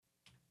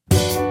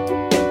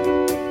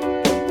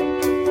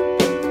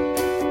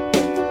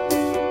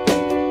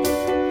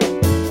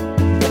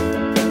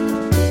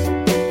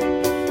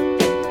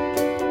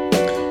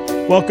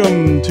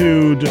Welcome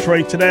to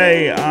Detroit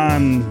Today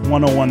on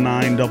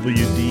 101.9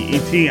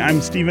 WDET. I'm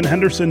Stephen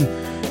Henderson,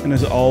 and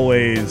as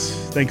always,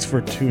 thanks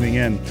for tuning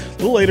in. A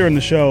little later in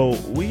the show,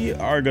 we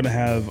are going to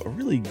have a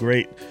really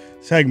great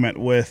segment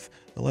with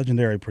the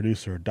legendary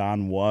producer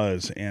Don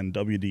Was and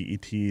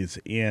WDET's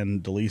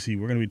Ann DeLisi.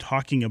 We're going to be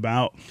talking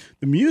about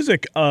the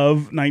music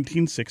of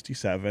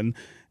 1967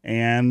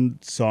 and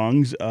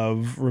songs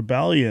of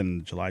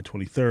rebellion. July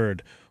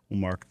 23rd will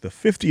mark the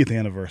 50th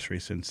anniversary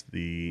since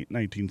the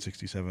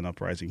 1967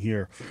 uprising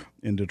here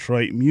in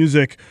Detroit.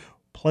 Music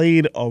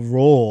played a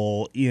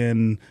role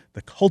in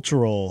the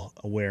cultural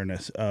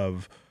awareness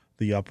of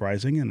the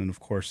uprising and, of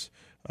course,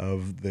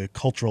 of the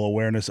cultural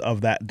awareness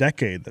of that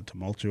decade, the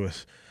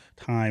tumultuous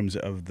times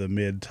of the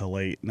mid to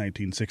late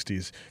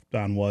 1960s.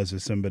 Don Was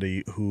is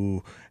somebody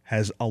who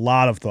has a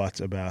lot of thoughts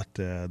about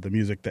the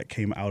music that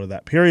came out of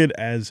that period,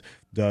 as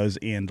does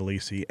Ann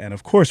DeLisi. And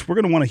of course, we're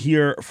going to want to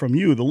hear from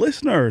you, the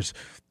listeners,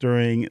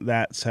 during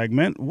that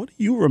segment. What do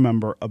you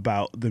remember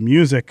about the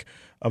music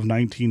of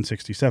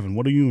 1967?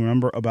 What do you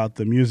remember about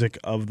the music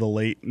of the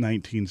late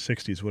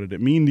 1960s? What did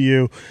it mean to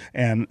you?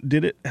 And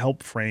did it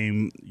help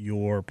frame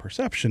your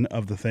perception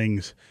of the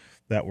things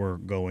that were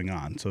going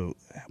on? So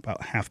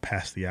about half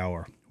past the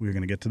hour, we're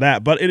going to get to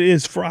that. But it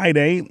is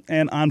Friday,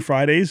 and on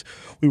Fridays,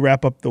 we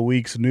wrap up the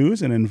week's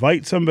news and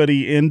invite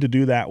somebody in to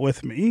do that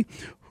with me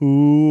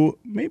who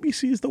maybe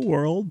sees the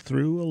world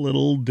through a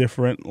little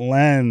different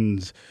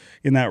lens.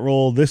 In that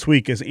role this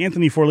week is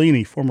Anthony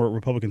Forlini, former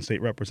Republican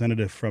state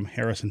representative from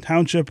Harrison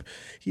Township.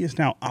 He is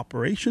now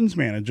operations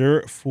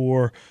manager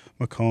for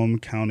Macomb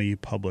County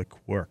Public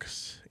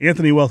Works.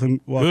 Anthony, welcome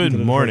Good to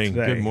the morning.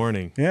 Today. Good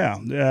morning. Yeah.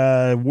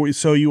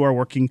 So you are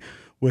working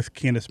with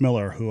Candace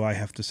Miller, who I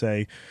have to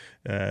say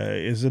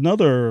is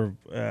another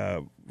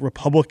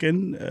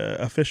Republican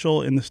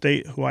official in the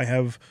state who I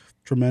have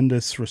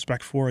tremendous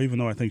respect for, even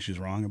though I think she's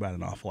wrong about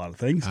an awful lot of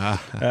things.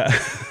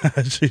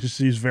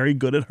 She's very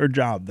good at her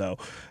job, though.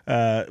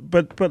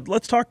 But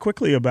let's talk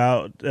quickly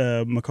about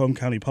Macomb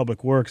County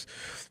Public Works.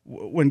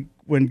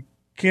 When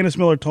Candace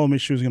Miller told me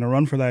she was going to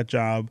run for that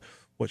job,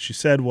 what she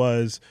said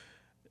was,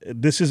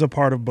 this is a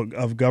part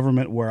of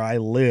government where I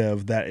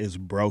live that is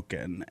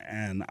broken,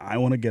 and I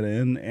want to get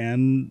in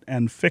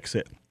and fix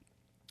it.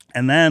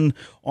 And then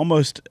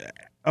almost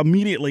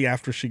immediately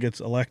after she gets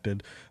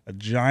elected, a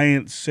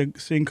giant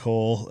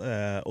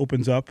sinkhole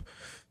opens up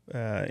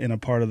in a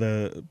part of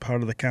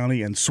the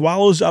county and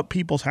swallows up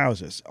people's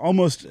houses,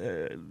 almost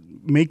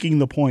making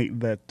the point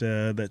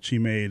that she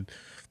made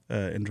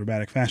in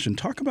dramatic fashion.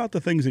 Talk about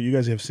the things that you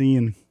guys have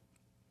seen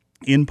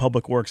in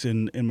public works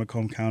in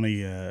Macomb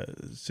County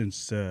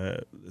since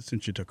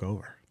you took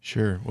over.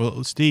 Sure.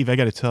 Well, Steve, I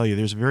got to tell you,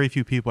 there's very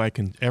few people I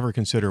can ever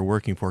consider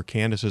working for.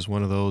 Candace is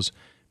one of those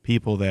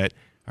people that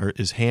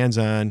is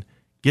hands-on,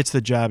 gets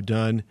the job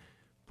done,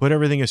 put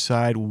everything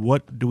aside.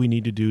 What do we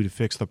need to do to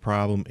fix the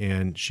problem?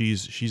 And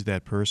she's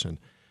that person.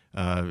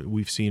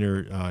 We've seen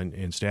her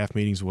in staff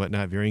meetings and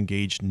whatnot, very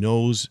engaged,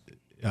 knows,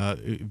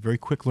 very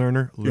quick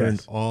learner, learned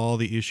Yes. all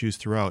the issues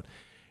throughout.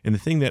 And the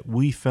thing that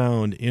we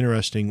found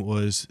interesting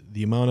was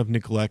the amount of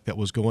neglect that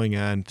was going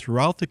on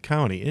throughout the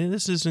county. And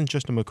this isn't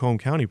just a Macomb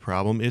County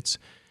problem. It's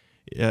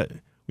when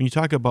you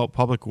talk about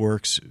public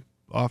works,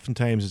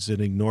 oftentimes it's an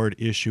ignored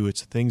issue.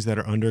 It's things that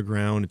are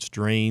underground. It's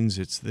drains.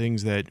 It's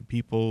things that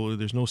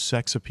there's no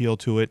sex appeal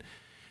to it.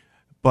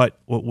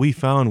 But what we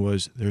found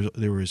was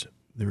there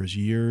was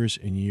years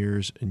and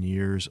years and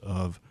years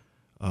of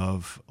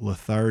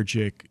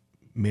lethargic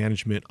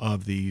management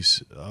of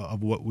these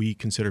of what we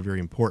consider very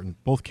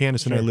important. Both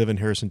Candace and I live in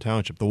Harrison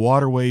Township. The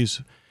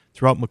waterways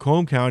throughout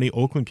Macomb County,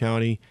 Oakland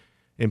County,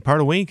 and part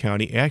of Wayne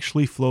County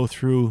actually flow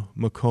through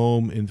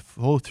Macomb and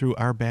flow through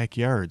our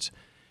backyards.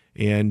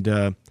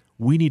 And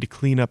we need to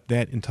clean up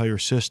that entire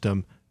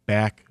system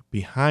back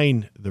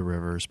behind the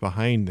rivers,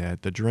 behind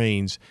the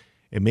drains,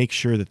 and make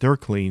sure that they're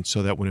clean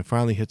so that when it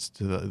finally hits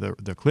to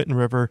the Clinton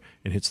River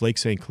and hits Lake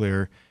St.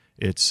 Clair,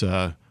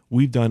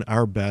 we've done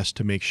our best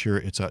to make sure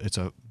it's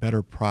a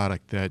better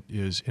product that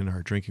is in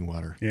our drinking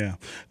water. Yeah.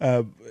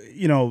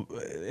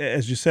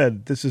 As you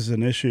said, this is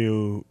an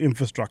issue,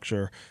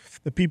 infrastructure,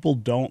 that people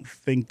don't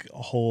think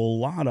a whole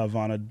lot of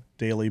on a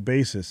daily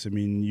basis. I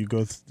mean, you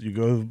go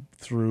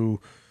through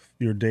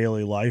your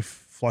daily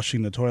life,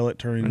 flushing the toilet,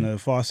 turning the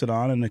faucet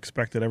on, and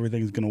expect that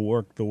everything's going to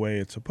work the way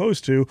it's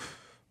supposed to.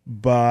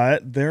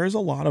 But there's a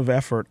lot of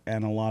effort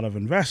and a lot of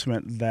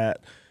investment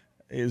that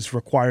is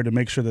required to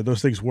make sure that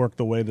those things work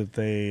the way that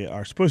they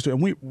are supposed to.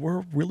 And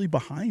we're really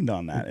behind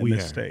on that in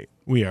this state.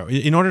 We are.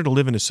 In order to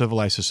live in a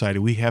civilized society,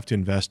 we have to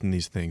invest in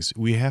these things.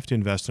 We have to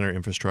invest in our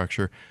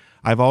infrastructure.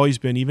 I've always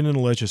been, even in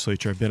the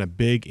legislature, I've been a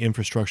big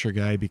infrastructure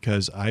guy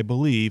because I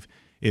believe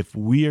if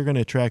we are going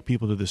to attract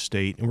people to the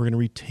state and we're going to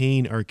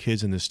retain our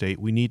kids in the state,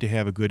 we need to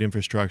have a good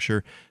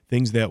infrastructure,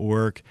 things that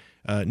work.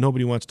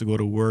 Nobody wants to go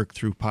to work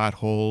through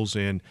potholes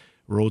and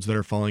roads that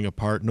are falling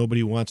apart.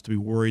 Nobody wants to be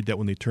worried that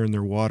when they turn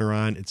their water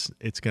on,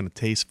 it's going to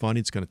taste funny.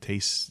 It's going to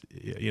taste,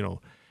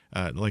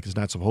 like it's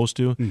not supposed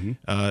to.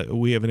 Mm-hmm.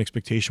 We have an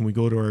expectation. We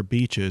go to our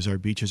beaches. Our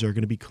beaches are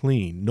going to be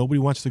clean. Nobody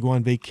wants to go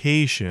on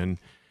vacation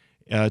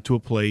to a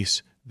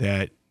place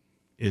that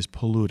is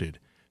polluted.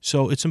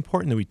 So it's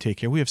important that we take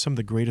care. We have some of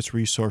the greatest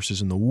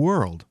resources in the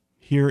world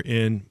here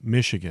in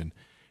Michigan,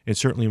 and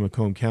certainly in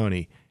Macomb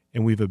County,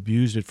 and we've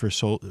abused it for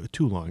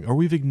too long, or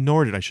we've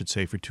ignored it, I should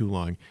say, for too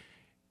long.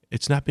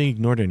 It's not being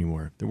ignored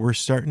anymore. We're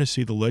starting to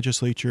see the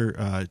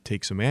legislature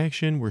take some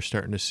action. We're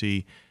starting to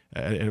see,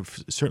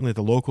 certainly at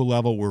the local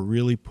level, we're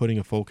really putting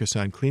a focus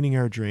on cleaning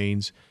our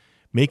drains,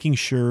 making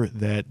sure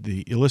that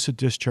the illicit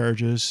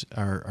discharges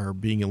are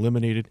being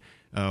eliminated.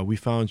 We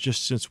found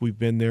just since we've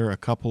been there a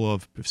couple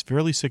of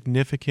fairly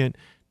significant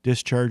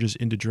discharges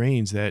into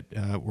drains that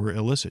were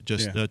illicit,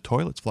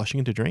 toilets flushing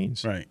into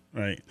drains. Right.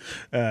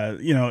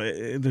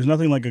 There's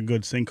nothing like a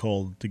good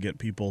sinkhole to get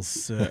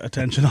people's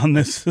attention on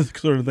this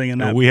sort of thing.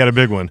 And we had a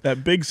big one.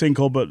 That big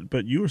sinkhole,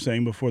 but you were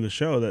saying before the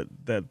show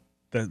that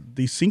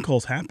these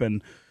sinkholes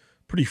happen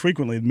pretty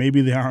frequently.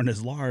 Maybe they aren't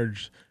as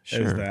large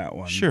as that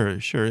one. Sure.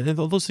 And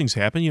those things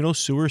happen.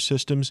 Sewer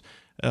systems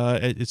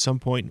at some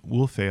point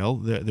will fail.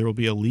 There will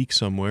be a leak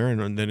somewhere,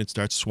 and then it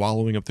starts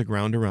swallowing up the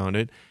ground around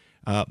it.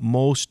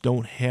 Most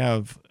don't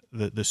have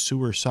the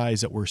sewer size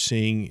that we're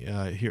seeing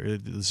here.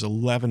 This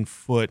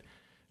 11-foot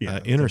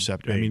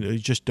intercept. I mean, they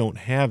just don't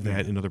have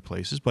that in other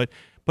places. But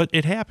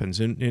it happens,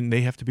 and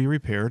they have to be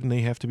repaired, and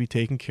they have to be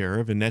taken care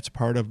of, and that's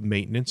part of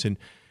maintenance. And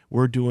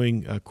we're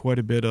doing quite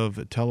a bit of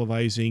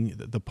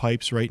televising the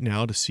pipes right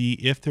now to see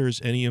if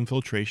there's any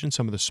infiltration,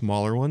 some of the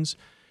smaller ones.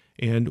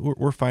 And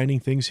we're finding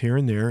things here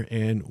and there,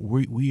 and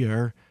we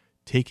are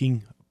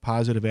taking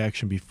positive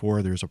action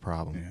before there's a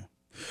problem. Yeah.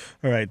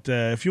 All right.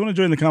 If you want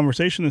to join the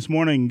conversation this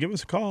morning, give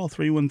us a call.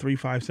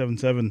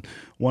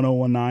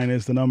 313-577-1019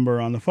 is the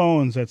number on the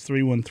phones. That's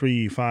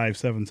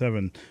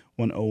 313-577-1019.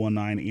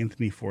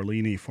 Anthony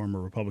Forlini, former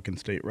Republican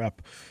state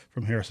rep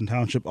from Harrison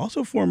Township,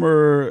 also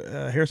former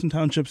Harrison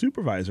Township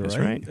supervisor. That's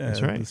right.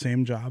 That's right. The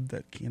same job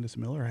that Candace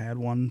Miller had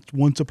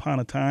once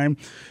upon a time.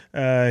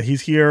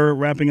 He's here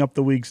wrapping up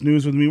the week's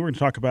news with me. We're going to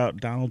talk about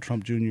Donald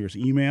Trump Jr.'s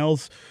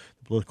emails,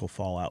 political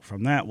fallout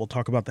from that. We'll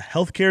talk about the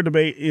healthcare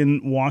debate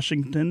in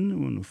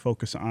Washington. We'll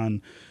focus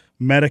on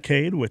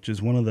Medicaid, which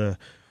is one of the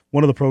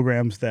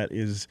programs that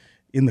is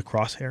in the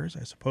crosshairs,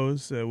 I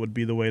suppose, would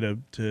be the way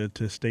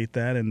to state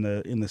that in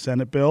the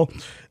Senate bill.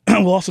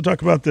 We'll also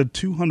talk about the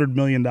 $200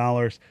 million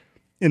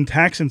in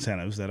tax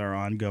incentives that are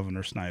on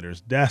Governor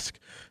Snyder's desk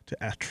to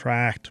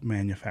attract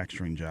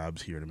manufacturing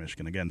jobs here to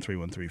Michigan. Again,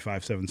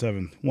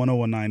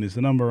 313-577-1019 is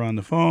the number on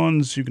the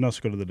phones. You can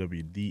also go to the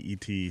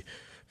WDET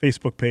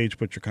Facebook page,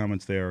 put your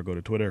comments there, or go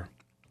to Twitter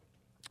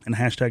and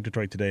hashtag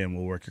Detroit Today, and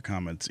we'll work your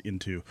comments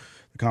into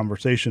the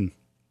conversation.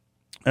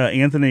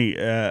 Anthony,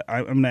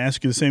 I'm going to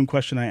ask you the same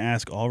question I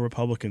ask all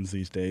Republicans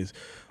these days.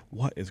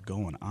 What is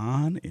going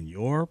on in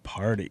your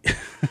party?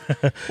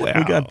 Well,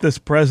 we got this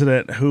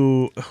president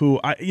who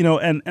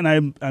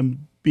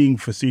I'm being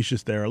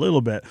facetious there a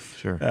little bit.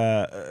 Sure.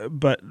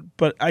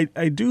 But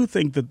I do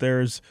think that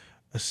there's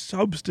a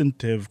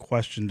substantive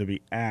question to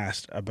be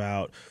asked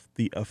about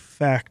the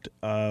effect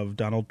of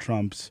Donald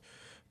Trump's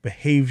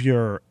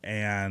behavior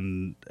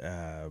and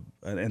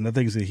the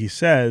things that he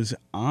says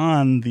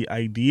on the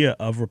idea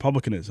of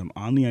republicanism,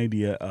 on the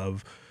idea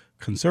of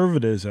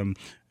conservatism,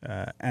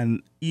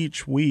 and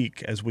each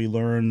week as we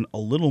learn a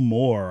little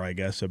more, I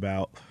guess,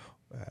 about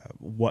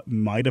what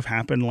might have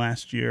happened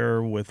last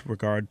year with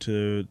regard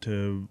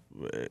to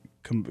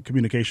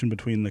communication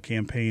between the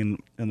campaign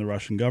and the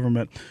Russian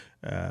government,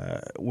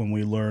 when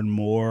we learn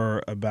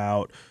more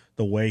about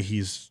the way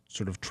he's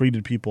sort of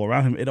treated people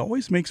around him, it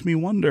always makes me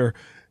wonder,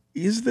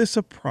 is this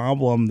a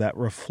problem that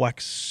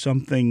reflects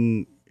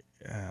something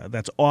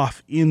that's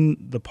off in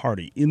the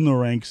party, in the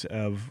ranks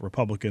of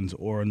Republicans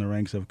or in the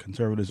ranks of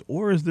conservatives,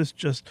 or is this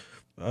just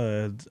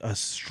a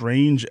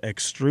strange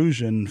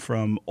extrusion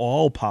from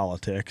all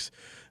politics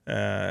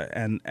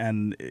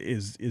and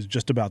is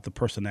just about the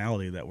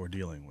personality that we're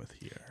dealing with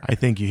here? I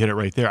think you hit it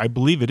right there. I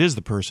believe it is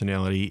the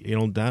personality.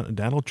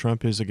 Donald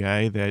Trump is a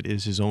guy that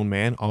is his own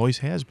man, always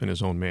has been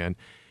his own man.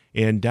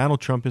 And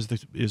Donald Trump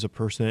is a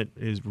person that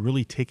is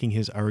really taking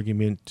his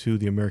argument to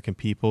the American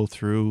people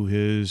through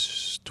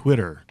his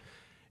Twitter.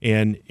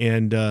 And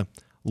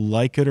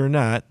like it or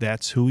not,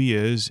 that's who he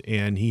is,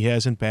 and he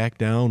hasn't backed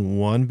down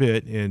one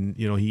bit. And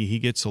he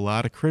gets a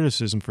lot of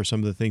criticism for some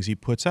of the things he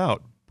puts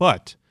out,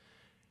 but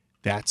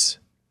that's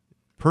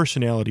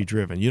personality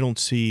driven. You don't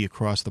see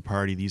across the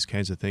party these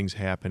kinds of things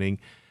happening.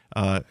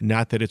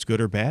 Not that it's good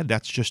or bad.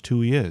 That's just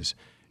who he is.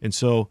 And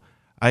so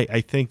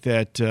I think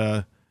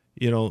that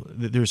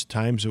there's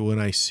times when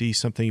I see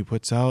something he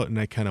puts out and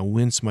I kind of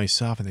wince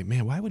myself and think,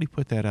 man, why would he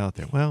put that out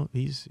there? Well,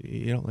 he's,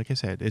 like I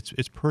said,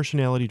 it's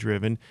personality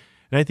driven.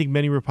 And I think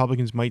many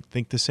Republicans might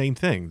think the same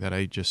thing that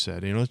I just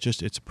said.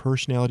 It's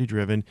personality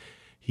driven.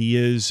 He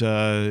has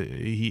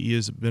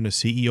been a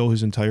CEO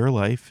his entire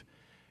life.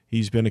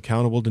 He's been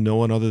accountable to no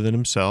one other than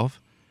himself.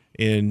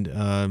 And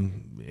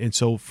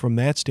so from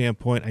that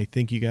standpoint, I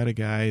think you got a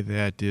guy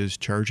that is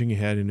charging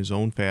ahead in his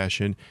own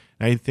fashion.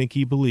 I think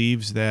he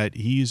believes that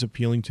he is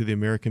appealing to the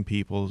American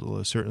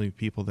people, certainly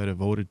people that have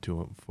voted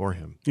for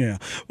him. Yeah.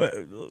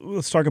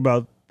 Let's talk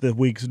about the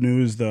week's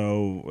news,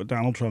 though,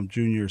 Donald Trump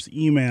Jr.'s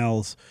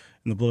emails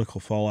and the political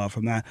fallout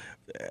from that.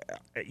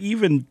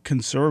 Even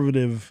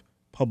conservative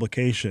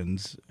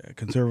publications,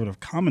 conservative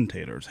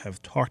commentators have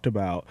talked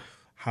about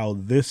how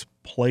this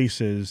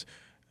places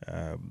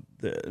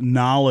the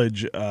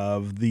knowledge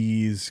of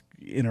these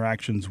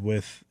interactions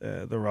with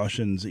the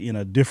Russians in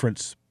a different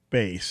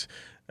space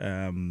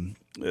than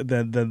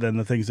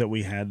the things that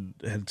we had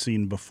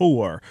seen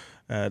before.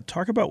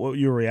 Talk about what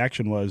your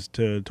reaction was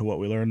to what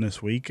we learned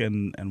this week,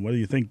 and whether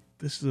you think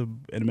this is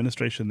an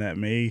administration that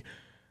may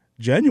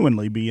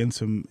genuinely be in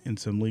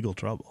some legal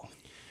trouble.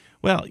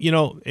 Well,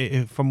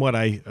 from what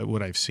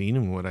I've seen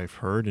and what I've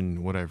heard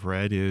and what I've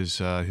read is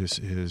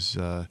his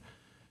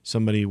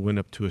somebody went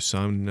up to his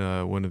son,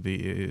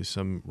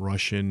 some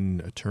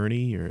Russian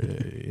attorney,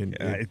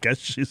 I guess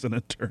she's an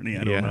attorney.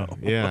 I don't know.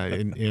 Yeah,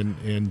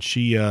 and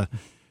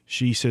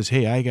she says,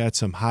 "Hey, I got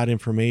some hot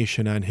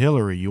information on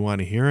Hillary. You want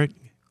to hear it?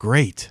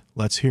 Great,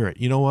 let's hear it."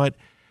 You know what?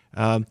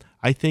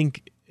 I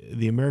think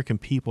the American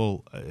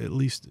people, at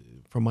least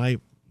from my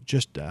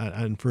just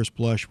on first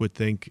blush, would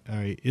think, all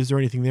right, is there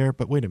anything there?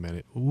 But wait a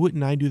minute,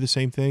 wouldn't I do the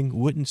same thing?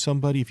 Wouldn't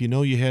somebody, if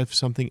you have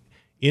something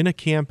in a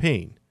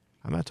campaign,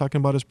 I'm not talking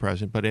about as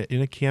president, but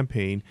in a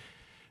campaign,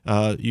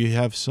 you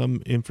have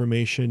some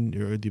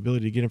information or the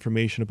ability to get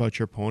information about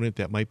your opponent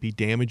that might be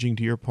damaging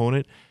to your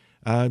opponent.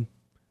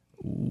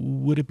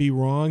 Would it be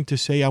wrong to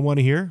say, I want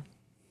to hear?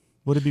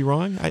 Would it be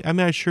wrong? I'm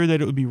not sure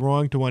that it would be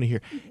wrong to want to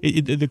hear.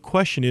 The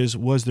question is,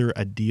 was there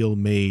a deal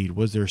made?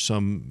 Was there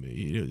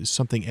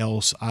something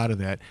else out of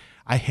that?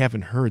 I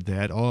haven't heard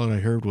that. All I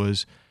heard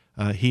was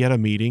he had a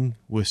meeting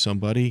with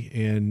somebody,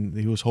 and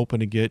he was hoping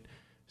to get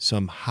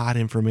some hot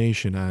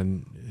information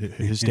on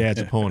his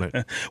dad's opponent.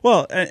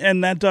 Well,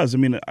 and that does. I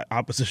mean,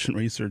 opposition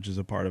research is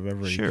a part of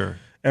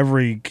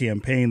every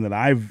campaign that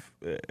I've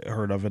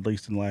heard of, at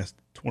least in the last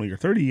 20 or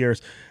 30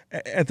 years.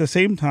 At the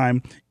same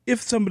time,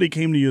 if somebody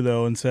came to you,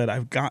 though, and said,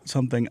 I've got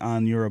something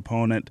on your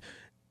opponent,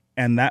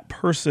 and that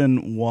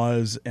person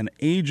was an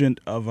agent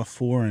of a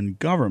foreign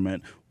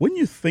government, wouldn't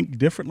you think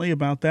differently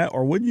about that?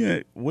 Or wouldn't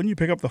you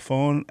pick up the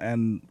phone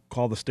and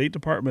call the State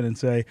Department and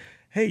say,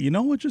 hey, you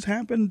know what just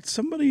happened?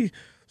 Some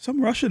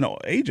Russian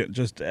agent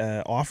just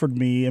offered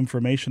me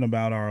information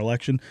about our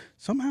election.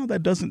 Somehow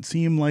that doesn't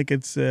seem like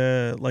it's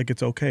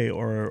okay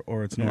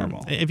or it's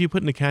normal. If you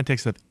put in the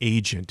context of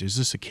agent, is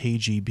this a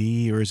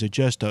KGB or is it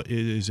just a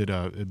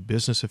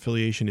business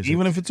affiliation?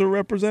 If it's a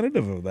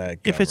representative of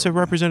that government. If it's a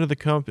representative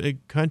of the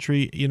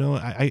country,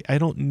 I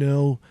don't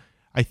know.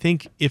 I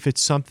think if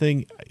it's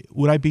something,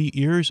 would I be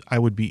ears? I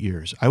would be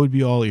ears. I would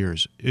be all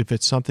ears. If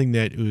it's something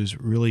that was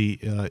really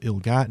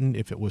ill-gotten,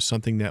 if it was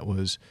something that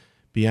was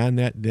beyond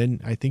that, then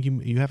I think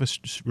you have a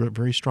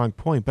very strong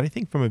point. But I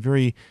think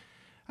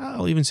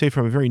I'll even say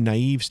from a very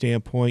naive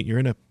standpoint,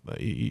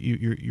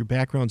 your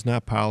background's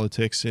not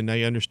politics, and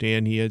I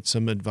understand he had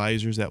some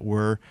advisors that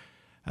were.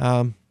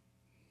 I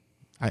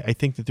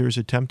think that there's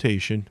a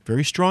temptation,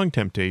 very strong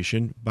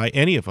temptation, by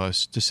any of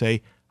us to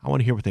say, I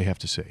want to hear what they have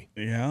to say.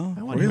 Yeah,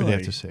 I want to hear what they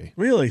have to say.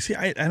 Really? See,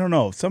 I don't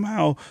know.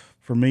 Somehow,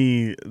 for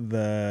me,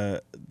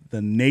 the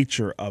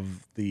nature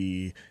of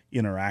the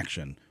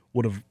interaction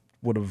would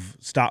have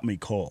stopped me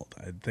cold.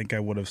 I think I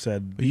would have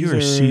said, but you're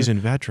a seasoned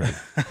veteran.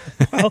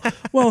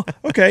 well,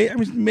 okay. I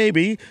mean,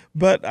 maybe,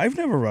 but I've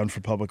never run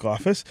for public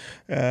office.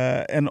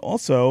 And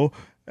also,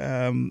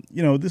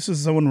 this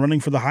is someone running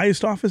for the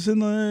highest office in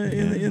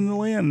the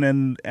land.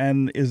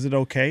 And is it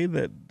okay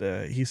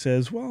that he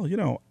says, well,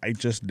 I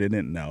just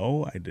didn't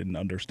know. I didn't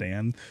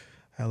understand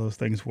how those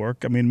things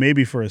work. I mean,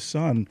 maybe for his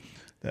son,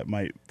 that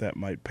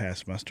might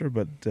pass muster.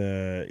 But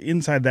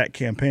inside that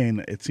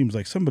campaign, it seems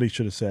like somebody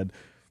should have said,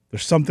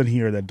 there's something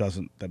here that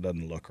doesn't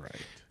look right.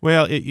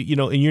 Well, and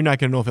you're not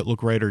going to know if it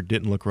looked right or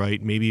didn't look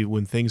right. Maybe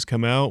when things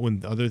come out,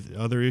 when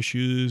other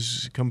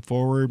issues come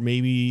forward,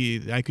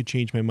 maybe I could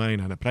change my mind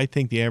on it. But I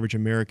think the average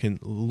American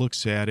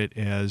looks at it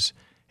as,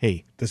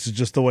 hey, this is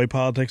just the way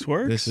politics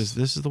works. This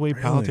is the way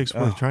politics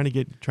works. Trying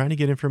to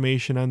get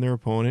information on their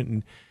opponent,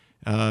 and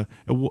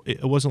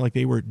it wasn't like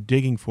they were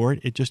digging for it.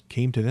 It just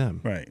came to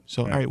them. Right.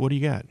 So, right. All right, what do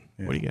you got?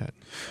 Yeah. What do you got?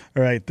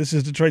 All right, this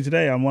is Detroit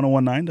Today on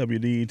 101.9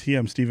 WDET.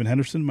 I'm Stephen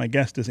Henderson. My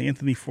guest is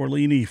Anthony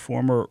Forlini,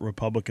 former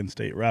Republican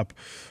state rep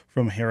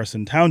from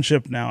Harrison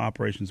Township, now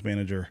operations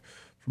manager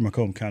for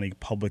Macomb County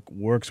Public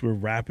Works. We're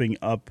wrapping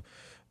up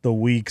the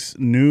week's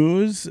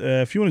news.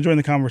 If you want to join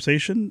the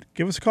conversation,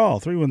 give us a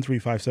call.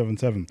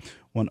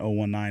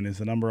 313-577-1019 is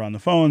the number on the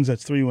phones.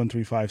 That's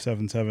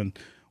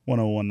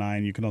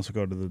 313-577-1019. You can also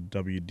go to the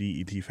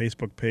WDET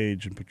Facebook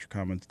page and put your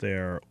comments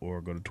there,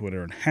 or go to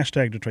Twitter and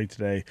hashtag Detroit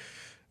Today.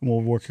 And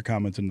we'll work your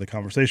comments into the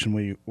conversation.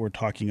 We were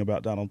talking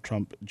about Donald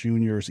Trump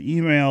Jr.'s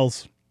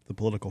emails, the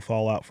political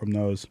fallout from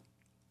those.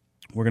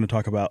 We're going to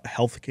talk about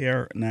health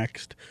care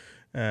next.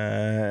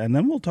 And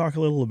then we'll talk a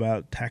little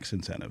about tax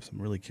incentives.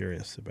 I'm really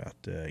curious about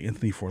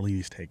Anthony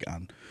Forlini's take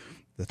on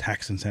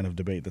tax incentive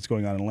debate that's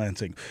going on in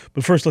Lansing.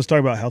 But first, let's talk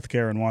about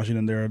healthcare in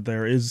Washington.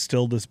 There is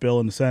still this bill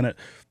in the Senate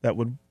that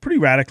would pretty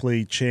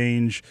radically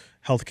change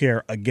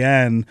healthcare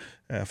again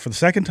for the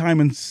second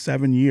time in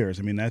 7 years.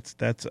 I mean, that's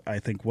I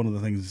think one of the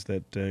things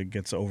that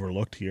gets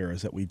overlooked here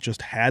is that we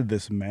just had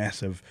this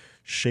massive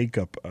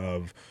shakeup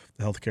of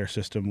the healthcare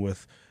system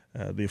with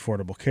the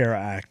Affordable Care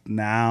Act.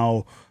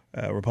 Now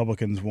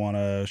Republicans want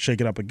to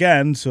shake it up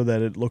again so that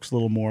it looks a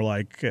little more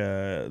like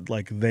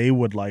they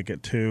would like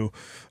it to.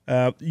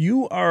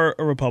 You are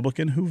a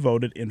Republican who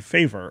voted in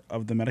favor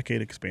of the Medicaid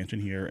expansion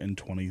here in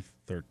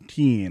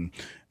 2013.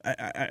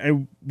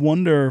 I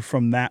wonder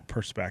from that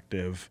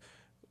perspective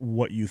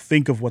what you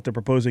think of what they're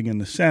proposing in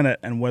the Senate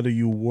and whether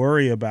you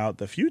worry about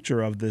the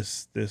future of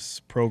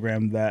this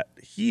program that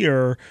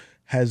here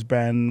has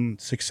been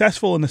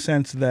successful in the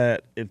sense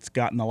that it's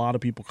gotten a lot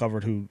of people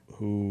covered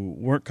who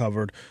weren't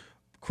covered.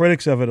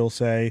 Critics of it will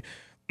say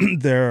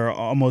there are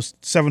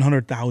almost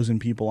 700,000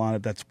 people on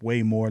it. That's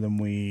way more than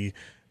we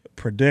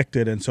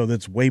predicted, and so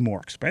that's way more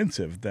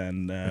expensive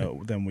than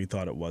we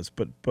thought it was.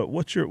 But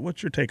what's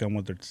your take on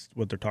what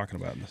they're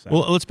talking about in the Senate?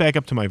 Well, let's back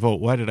up to my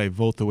vote. Why did I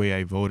vote the way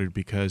I voted?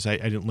 Because I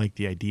didn't like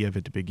the idea of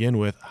it to begin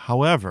with.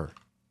 However,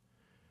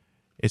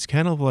 it's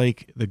kind of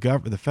like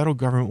the federal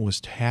government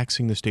was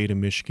taxing the state of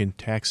Michigan,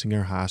 taxing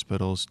our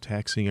hospitals,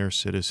 taxing our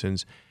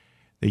citizens.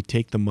 They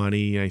take the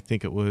money. I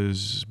think it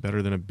was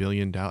better than $1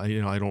 billion.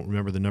 I don't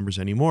remember the numbers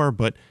anymore,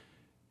 but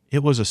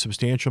it was a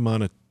substantial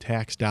amount of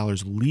tax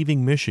dollars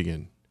leaving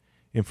Michigan.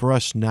 And for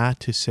us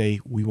not to say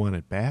we want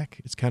it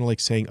back, it's kind of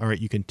like saying, all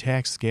right, you can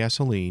tax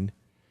gasoline,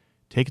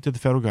 take it to the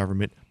federal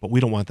government, but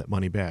we don't want that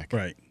money back.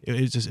 Right.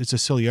 It's a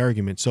silly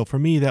argument. So for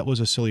me, that was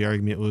a silly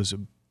argument. It was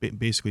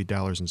basically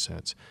dollars and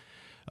cents.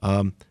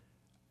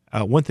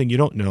 One thing you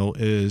don't know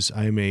is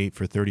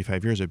for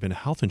 35 years, I've been a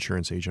health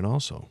insurance agent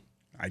also.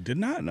 I did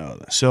not know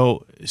that.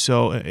 So,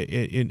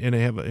 and I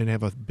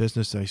have a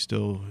business that I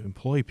still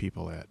employ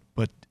people at.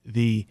 But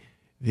the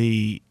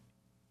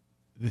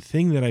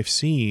thing that I've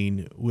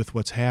seen with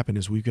what's happened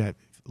is we've got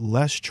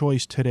less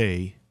choice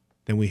today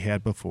than we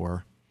had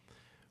before.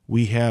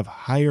 We have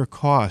higher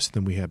costs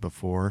than we had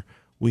before.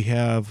 We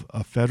have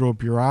a federal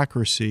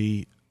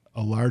bureaucracy,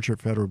 a larger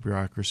federal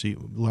bureaucracy,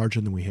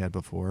 larger than we had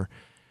before,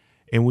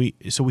 and we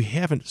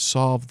haven't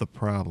solved the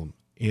problem.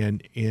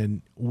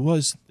 And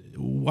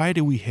why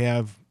do we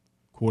have,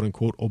 quote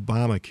unquote,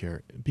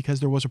 Obamacare? Because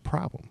there was a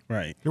problem.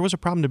 Right. There was a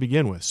problem to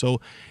begin with. So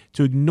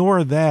to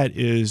ignore that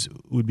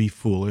would be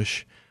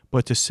foolish,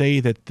 but to say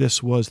that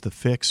this was the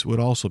fix would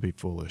also be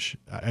foolish,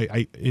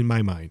 I in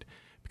my mind,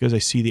 because I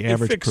see the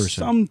average person. It fixed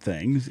some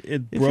things.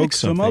 It broke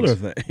some other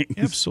things.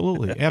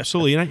 Absolutely,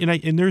 absolutely.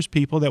 And there's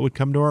people that would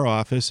come to our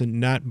office and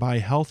not buy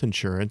health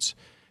insurance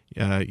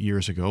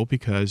years ago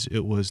because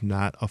it was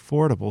not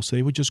affordable. So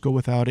they would just go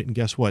without it, and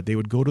guess what? They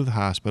would go to the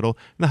hospital,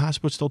 and the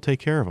hospital would still take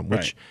care of them,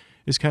 which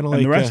is kind of like...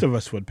 And the rest of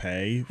us would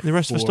pay the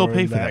rest of us still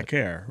pay for that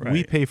care. Right.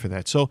 We pay for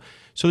that. So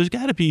there's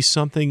got to be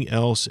something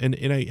else, and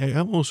I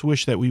almost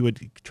wish that we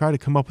would try to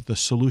come up with a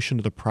solution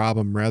to the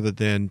problem rather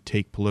than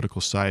take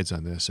political sides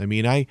on this. I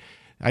mean, I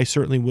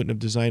certainly wouldn't have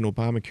designed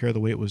Obamacare the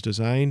way it was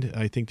designed.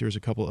 I think there's a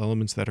couple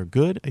elements that are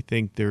good. I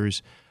think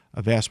there's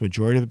a vast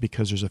majority of it,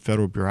 because there's a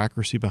federal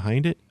bureaucracy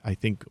behind it, I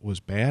think was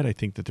bad. I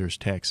think that there's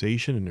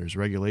taxation and there's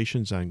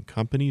regulations on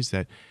companies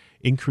that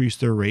increase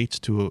their rates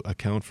to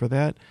account for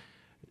that.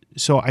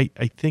 So I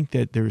think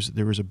that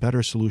there was a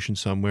better solution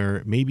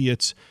somewhere. Maybe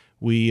it's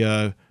we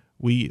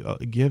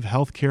give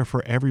health care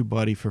for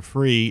everybody for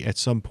free at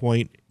some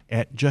point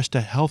at just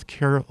a health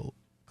care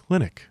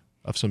clinic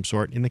of some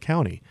sort in the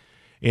county.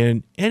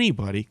 And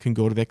anybody can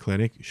go to that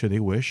clinic should they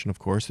wish. And, of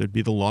course, there'd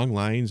be the long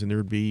lines and there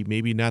would be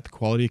maybe not the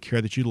quality of care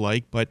that you'd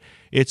like, but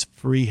it's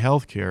free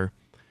health care.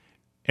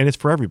 And it's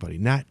for everybody,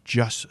 not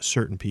just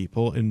certain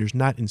people. And there's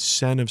not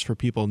incentives for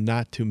people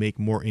not to make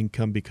more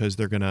income because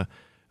they're going to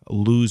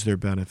lose their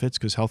benefits,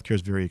 because health care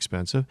is very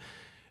expensive.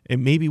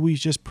 And maybe we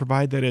just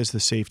provide that as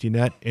the safety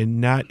net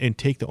and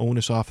take the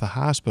onus off the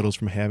hospitals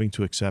from having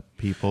to accept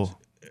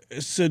people.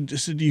 So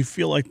do you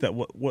feel like that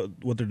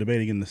what they're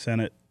debating in the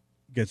Senate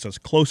gets us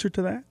closer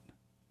to that?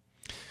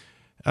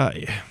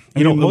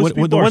 Most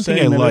people are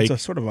saying that it's a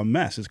sort of a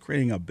mess. It's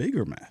creating a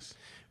bigger mess.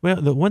 Well,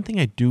 the one thing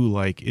I do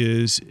like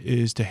is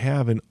to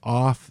have an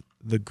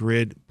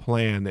off-the-grid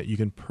plan that you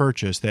can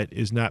purchase that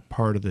is not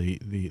part of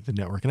the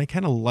network. And I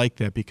kind of like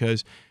that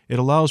because it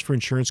allows for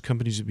insurance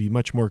companies to be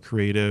much more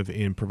creative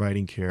in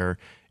providing care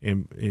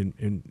and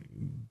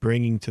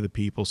bringing to the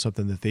people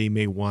something that they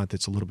may want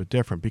that's a little bit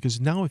different. Because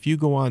now if you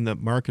go on the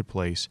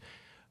marketplace,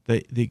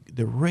 the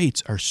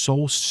rates are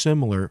so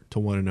similar to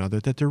one another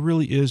that there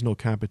really is no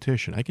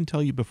competition. I can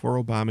tell you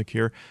before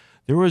Obamacare,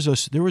 there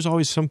was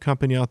always some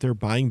company out there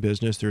buying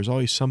business. There's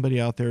always somebody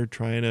out there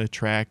trying to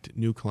attract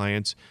new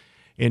clients,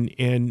 and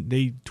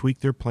they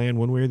tweaked their plan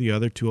one way or the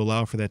other to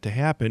allow for that to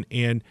happen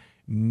and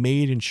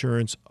made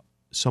insurance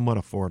somewhat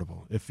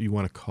affordable, if you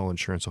want to call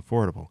insurance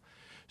affordable.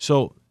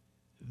 So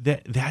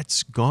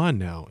that's gone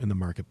now in the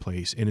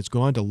marketplace, and it's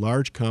gone to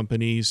large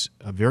companies.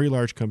 Very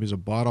large companies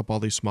have bought up all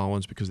these small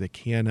ones because they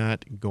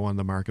cannot go on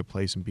the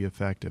marketplace and be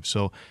effective.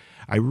 So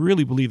I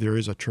really believe there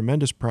is a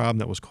tremendous problem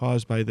that was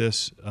caused by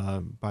this,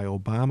 by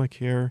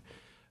Obamacare.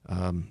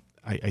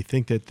 I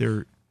think that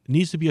there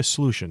needs to be a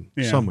solution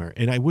somewhere,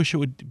 and I wish it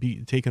would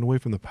be taken away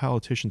from the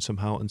politicians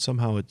somehow, and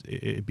somehow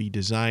it be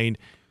designed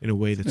in a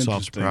way that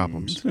solves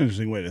problems. It's an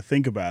interesting way to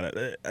think about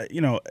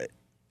it.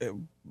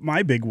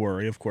 My big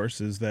worry, of course,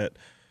 is that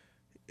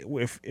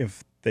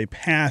if they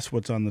pass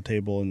what's on the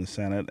table in the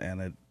Senate and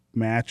it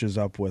matches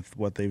up with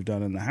what they've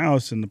done in the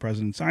House and the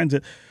president signs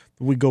it,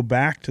 we go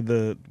back to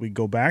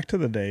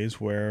the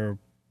days where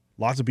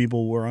lots of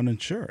people were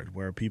uninsured,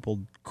 where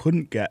people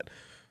couldn't get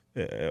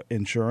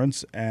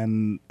insurance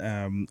and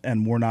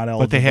were not eligible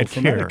but they had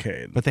for care.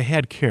 Medicaid. But they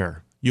had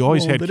care. You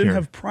always had care. They didn't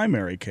have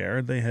primary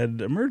care. They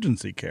had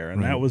emergency care,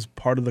 and that was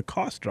part of the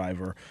cost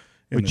driver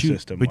in the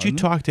system. But you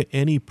talk to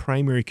any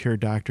primary care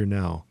doctor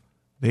now,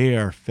 they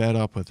are fed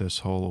up with this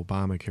whole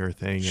Obamacare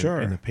thing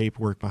and the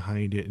paperwork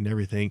behind it and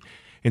everything.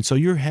 And so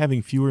you're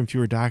having fewer and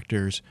fewer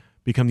doctors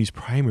become these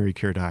primary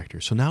care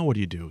doctors. So now what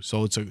do?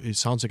 So it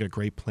sounds like a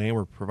great plan.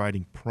 We're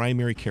providing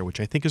primary care, which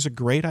I think is a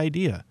great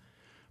idea.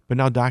 But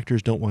now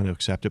doctors don't want to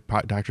accept it.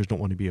 Doctors don't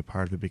want to be a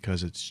part of it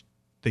because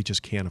they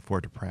just can't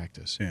afford to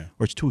practice,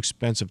 or it's too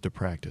expensive to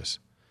practice.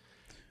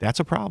 That's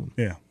a problem.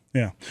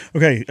 Yeah.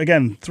 Okay,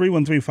 again,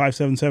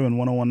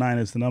 313-577-1019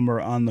 is the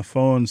number on the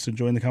phones to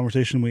join the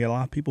conversation. We got a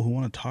lot of people who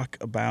want to talk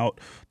about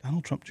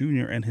Donald Trump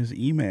Jr. and his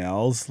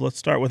emails. Let's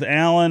start with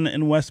Alan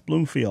in West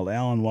Bloomfield.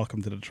 Alan,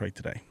 welcome to Detroit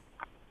Today.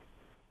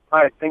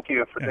 Hi, thank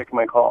you for taking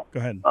my call. Go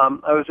ahead.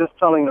 I was just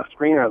telling the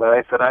screener that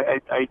I said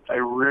I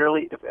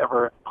rarely, if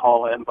ever,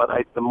 call in, but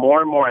the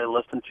more and more I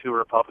listen to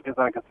Republicans,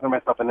 and I consider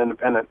myself an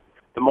independent,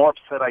 the more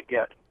upset I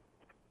get.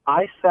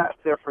 I sat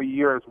there for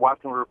years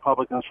watching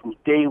Republicans from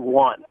day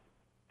one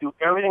do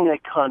everything they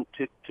can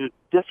to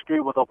disagree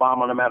with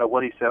Obama no matter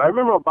what he said. I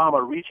remember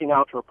Obama reaching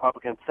out to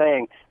Republicans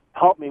saying,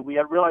 help me, we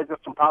have realized there's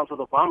some problems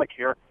with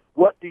Obamacare.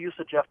 What do you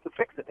suggest to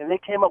fix it? And they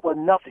came up with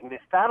nothing. They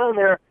sat on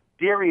their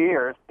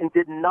derrieres and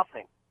did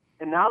nothing.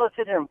 And now to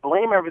sit here and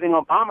blame everything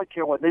on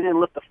Obamacare when they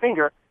didn't lift a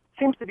finger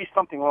seems to be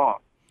something wrong.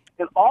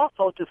 And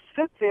also to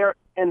sit there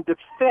and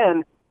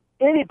defend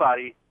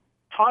anybody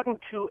talking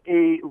to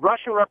a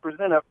Russian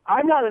representative.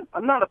 I'm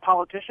not a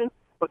politician,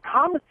 but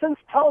common sense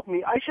tells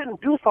me I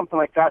shouldn't do something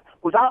like that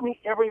without me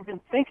ever even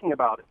thinking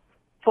about it.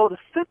 So to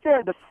sit there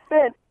and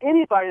defend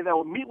anybody that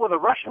will meet with a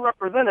Russian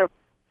representative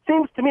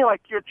seems to me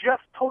like you're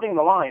just toting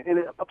the line, and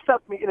it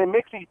upsets me, and it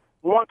makes me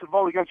want to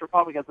vote against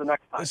Republicans the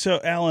next time. So,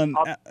 Alan,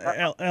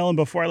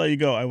 before I let you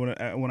go, I want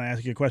to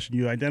ask you a question.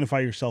 You identify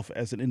yourself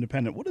as an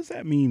independent. What does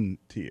that mean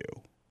to you?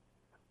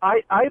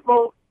 I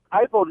vote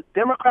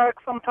Democratic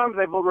sometimes.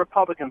 I vote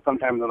Republican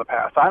sometimes in the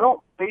past. I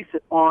don't base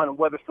it on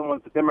whether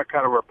someone's a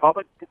Democrat or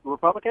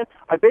Republican.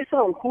 I base it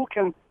on who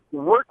can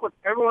work with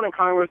everyone in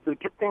Congress to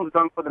get things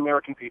done for the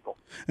American people.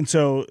 And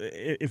so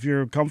if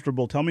you're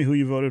comfortable, tell me who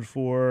you voted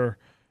for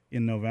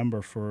in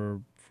November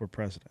for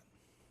president.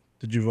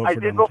 Did you vote for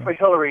Donald Trump? I did vote for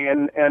Hillary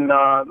in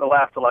the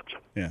last election.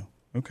 Yeah.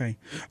 Okay.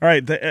 All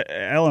right.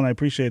 Alan, I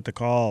appreciate the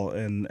call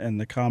and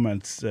the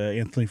comments.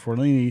 Anthony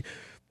Forlini,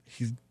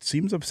 he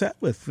seems upset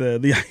with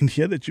the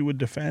idea that you would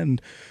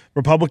defend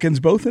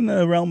Republicans both in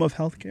the realm of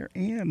healthcare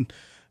and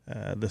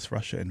this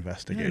Russia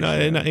investigation.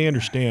 And I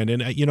understand,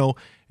 and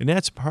and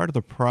that's part of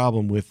the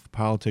problem with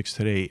politics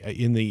today.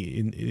 In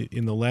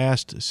the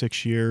last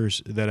 6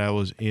 years that I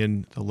was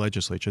in the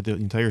legislature, the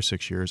entire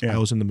 6 years, I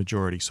was in the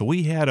majority. So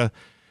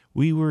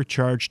we were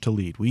charged to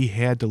lead. We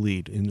had to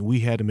lead, and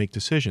we had to make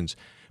decisions.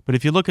 But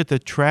if you look at the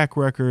track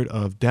record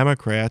of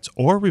Democrats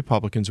or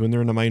Republicans when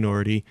they're in the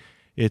minority,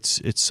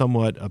 it's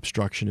somewhat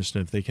obstructionist,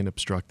 and if they can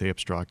obstruct, they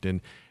obstruct, and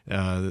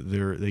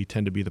they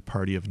tend to be the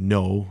party of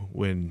no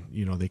when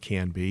they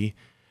can be,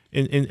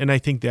 and I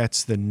think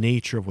that's the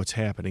nature of what's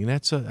happening. I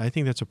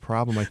think that's a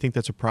problem. I think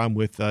that's a problem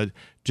with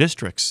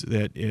districts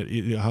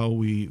how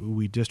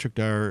we district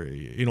our.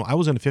 I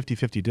was in a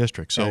 50-50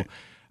 district, so. Right.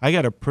 I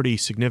got a pretty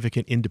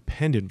significant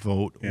independent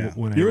vote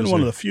when You're in one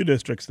of the few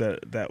districts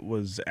that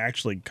was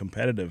actually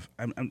competitive.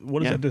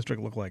 What does that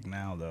district look like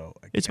now, though?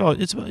 It's about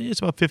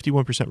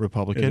 51%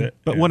 Republican.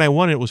 But when I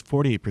won it was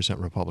 48%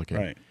 Republican.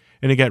 Right.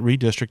 And it got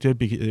redistricted.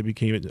 It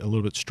became a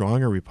little bit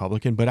stronger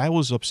Republican. But I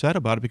was upset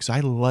about it because I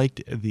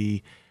liked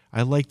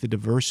the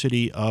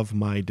diversity of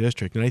my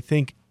district, and I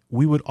think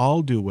we would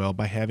all do well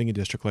by having a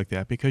district like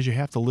that because you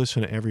have to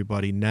listen to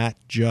everybody, not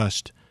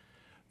just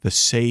the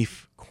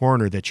safe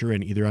corner that you're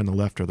in, either on the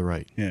left or the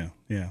right.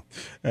 Yeah.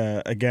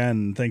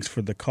 Again, thanks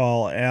for the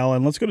call,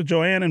 Alan. Let's go to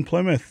Joanne in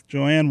Plymouth.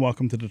 Joanne,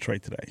 welcome to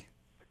Detroit Today.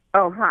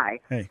 Oh, hi.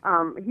 Hey.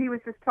 He was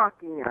just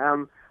talking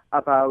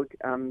about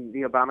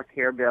the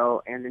Obamacare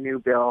bill and the new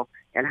bill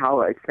and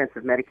how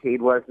expensive Medicaid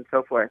was and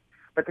so forth.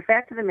 But the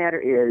fact of the matter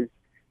is,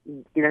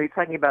 he's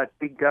talking about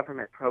big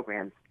government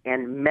programs,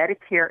 and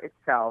Medicare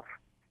itself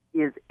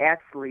is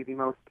actually the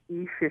most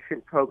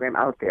efficient program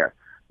out there.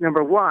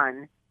 Number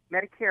one,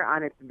 Medicare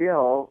on its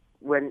bill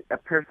when a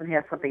person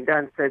has something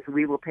done, says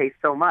we will pay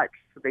so much.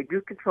 So they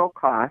do control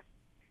costs,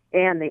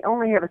 and they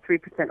only have a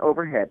 3%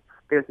 overhead.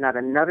 There's not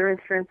another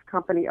insurance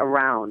company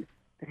around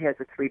that has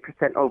a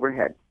 3%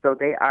 overhead. So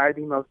they are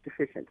the most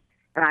efficient.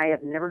 And I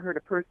have never heard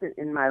a person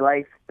in my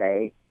life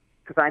say,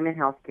 because I'm in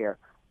healthcare,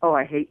 oh,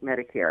 I hate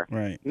Medicare.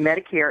 Right.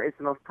 Medicare is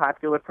the most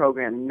popular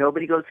program.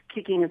 Nobody goes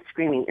kicking and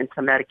screaming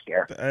into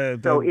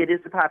Medicare. So it is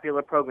a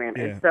popular program.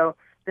 Yeah. And so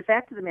the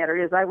fact of the matter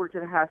is I worked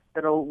at a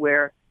hospital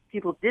where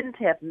people didn't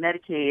have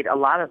Medicaid, a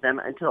lot of them,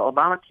 until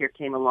Obamacare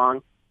came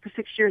along. For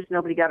 6 years,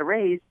 nobody got a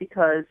raise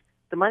because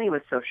the money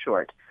was so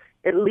short.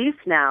 At least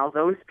now,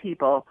 those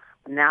people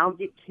now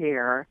get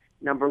care,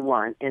 number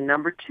one. And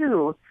number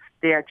two,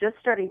 they are just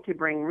starting to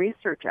bring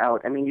research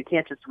out. I mean, you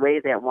can't just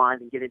wave that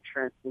wand and get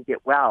insurance and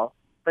get well.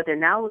 But they're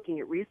now looking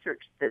at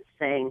research that's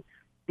saying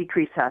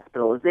decreased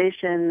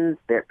hospitalizations,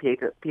 that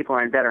people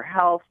are in better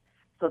health.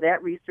 So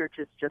that research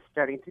is just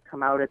starting to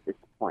come out at this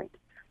point.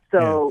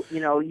 So,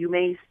 you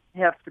may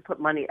have to put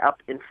money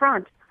up in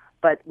front,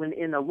 but when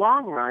in the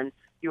long run,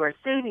 you are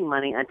saving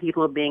money on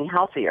people being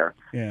healthier.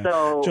 Yeah.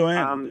 So,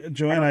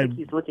 Joanne, I think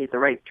he's looking at the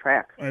right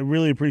track. I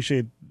really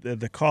appreciate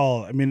the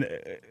call. I mean,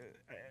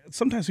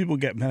 sometimes people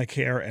get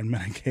Medicare and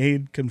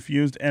Medicaid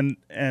confused, and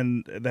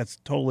that's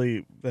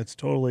totally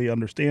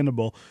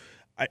understandable.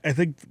 I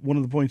think one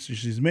of the points that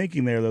she's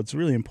making there that's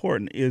really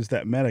important is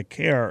that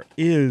Medicare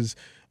is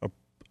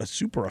a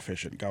super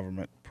efficient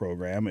government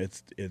program.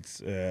 It's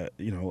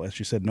as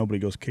she said, nobody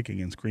goes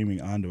kicking and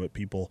screaming onto it.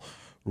 People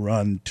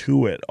run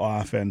to it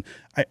often.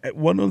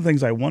 One of the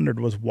things I wondered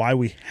was why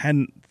we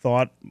hadn't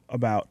thought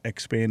about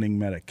expanding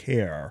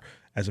Medicare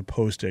as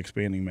opposed to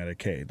expanding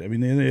Medicaid. I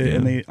mean,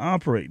 and they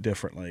operate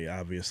differently,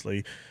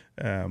 obviously.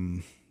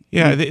 And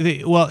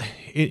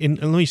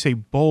let me say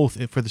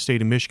both for the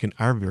state of Michigan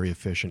are very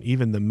efficient.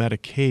 Even the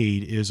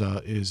Medicaid is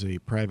a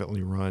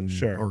privately run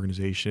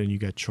organization, and you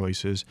got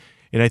choices.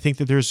 And I think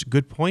that there's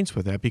good points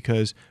with that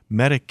because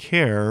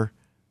Medicare,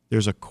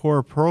 there's a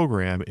core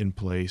program in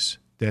place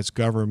that's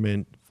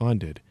government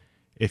funded.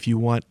 If you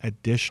want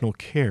additional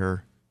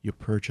care, you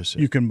purchase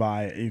it. You can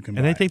buy it.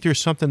 I think there's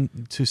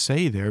something to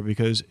say there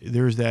because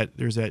there's that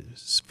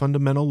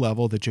fundamental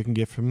level that you can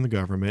get from the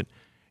government.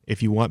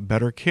 If you want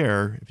better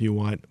care, if you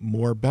want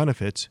more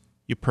benefits,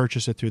 you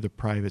purchase it through the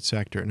private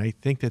sector. And I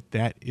think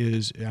that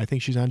is, I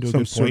think she's onto a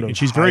good point. And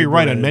she's very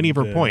right on many of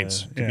her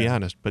points, to be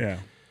honest. But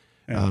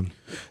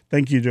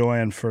thank you,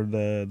 Joanne, for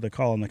the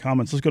call and the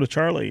comments. Let's go to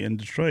Charlie in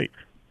Detroit.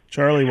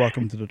 Charlie,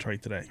 welcome to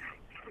Detroit Today.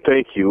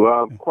 Thank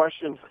you.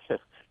 Question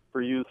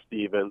for you,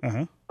 Stephen.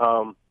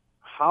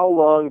 How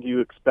long do you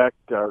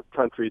expect our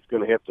country is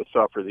going to have to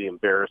suffer the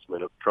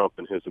embarrassment of Trump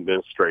and his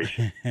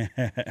administration?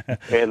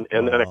 and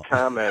then a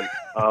comment.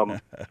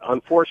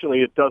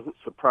 Unfortunately, it doesn't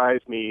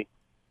surprise me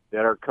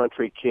that our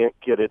country can't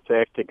get its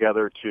act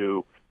together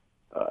to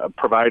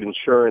provide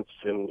insurance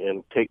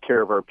and take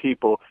care of our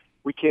people.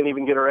 We can't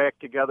even get our act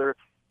together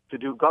to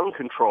do gun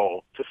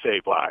control to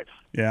save lives.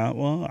 Yeah,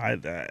 well,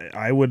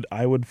 I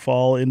would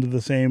fall into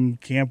the same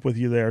camp with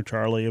you there,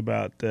 Charlie,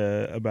 about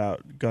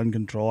gun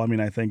control. I mean,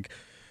 I think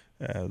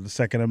the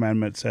Second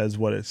Amendment says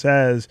what it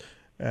says,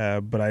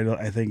 but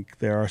I think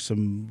there are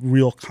some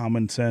real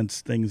common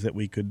sense things that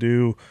we could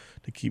do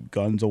to keep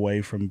guns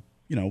away from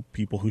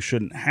people who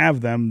shouldn't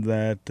have them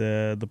that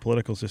the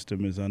political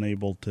system is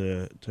unable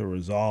to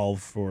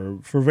resolve for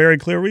very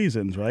clear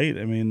reasons, right?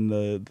 I mean,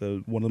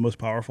 the one of the most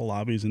powerful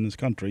lobbies in this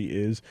country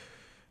is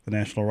the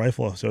National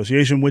Rifle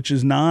Association, which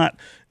is not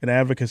an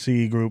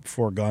advocacy group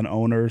for gun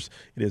owners.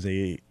 It is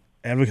a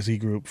advocacy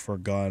group for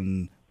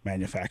gun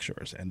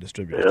manufacturers and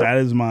distributors.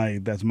 Yeah.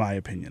 That's my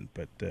opinion.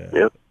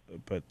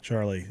 But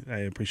Charlie, I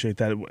appreciate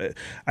that.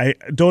 I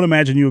don't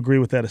imagine you agree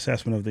with that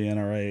assessment of the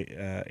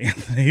NRA,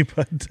 Anthony,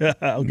 but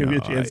I'll give you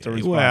a chance to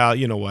respond. Well,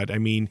 you know what? I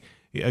mean,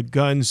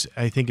 guns,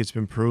 I think it's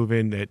been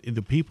proven that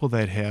the people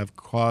that have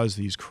caused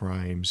these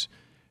crimes,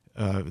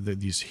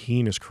 these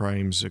heinous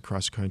crimes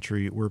across the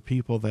country, were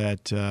people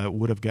that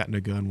would have gotten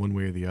a gun one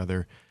way or the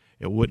other.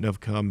 It wouldn't have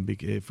come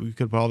if we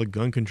could have all the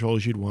gun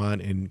controls you'd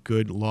want, and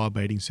good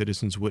law-abiding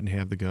citizens wouldn't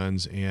have the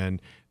guns.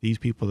 And these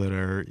people that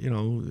are,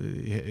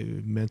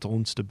 mental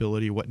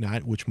instability,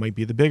 whatnot, which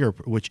is the bigger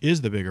problem.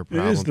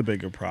 It is the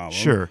bigger problem.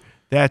 Sure,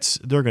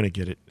 they're going to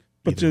get it.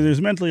 But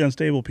there's mentally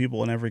unstable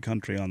people in every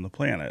country on the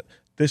planet.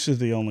 This is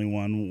the only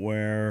one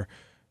where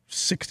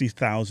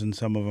 60,000,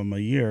 some of them a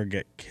year,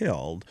 get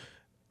killed.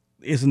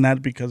 Isn't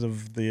that because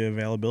of the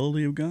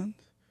availability of guns?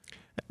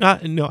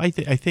 No, I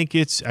think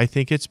it's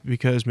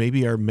because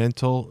maybe our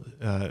mental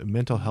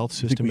health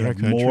system in our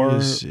country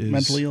is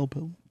mentally ill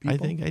people. I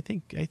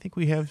think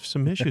we have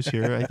some issues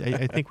here.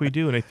 I think we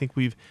do, and I think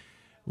we've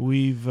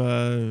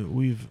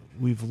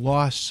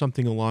lost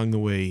something along the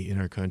way in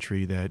our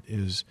country that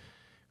is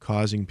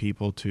causing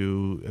people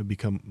to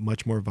become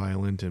much more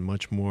violent and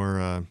much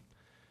more,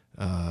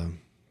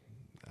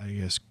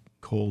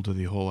 cold to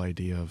the whole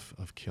idea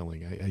of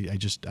killing.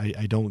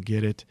 I don't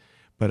get it.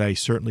 But I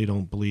certainly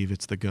don't believe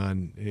it's the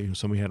gun.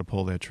 Somebody had to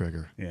pull that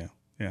trigger. Yeah.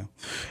 Yeah.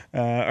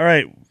 All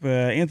right.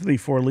 Anthony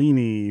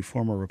Forlini,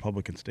 former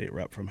Republican state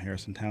rep from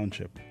Harrison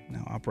Township,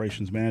 now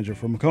operations manager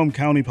for Macomb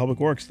County Public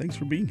Works. Thanks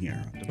for being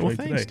here. Well,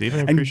 thanks, Stephen.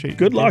 I and appreciate it.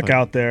 Good luck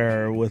out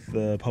there with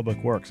the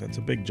Public Works. That's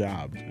a big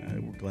job.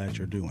 We're glad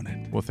you're doing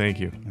it. Well, thank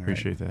you.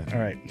 Appreciate that. All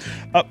right.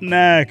 Up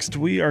next,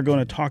 we are going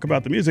to talk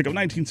about the music of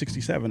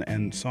 1967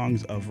 and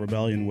songs of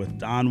rebellion with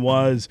Don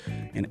Was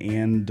and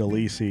Ann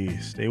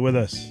DeLisi. Stay with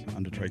us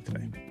on Detroit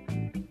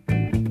Today.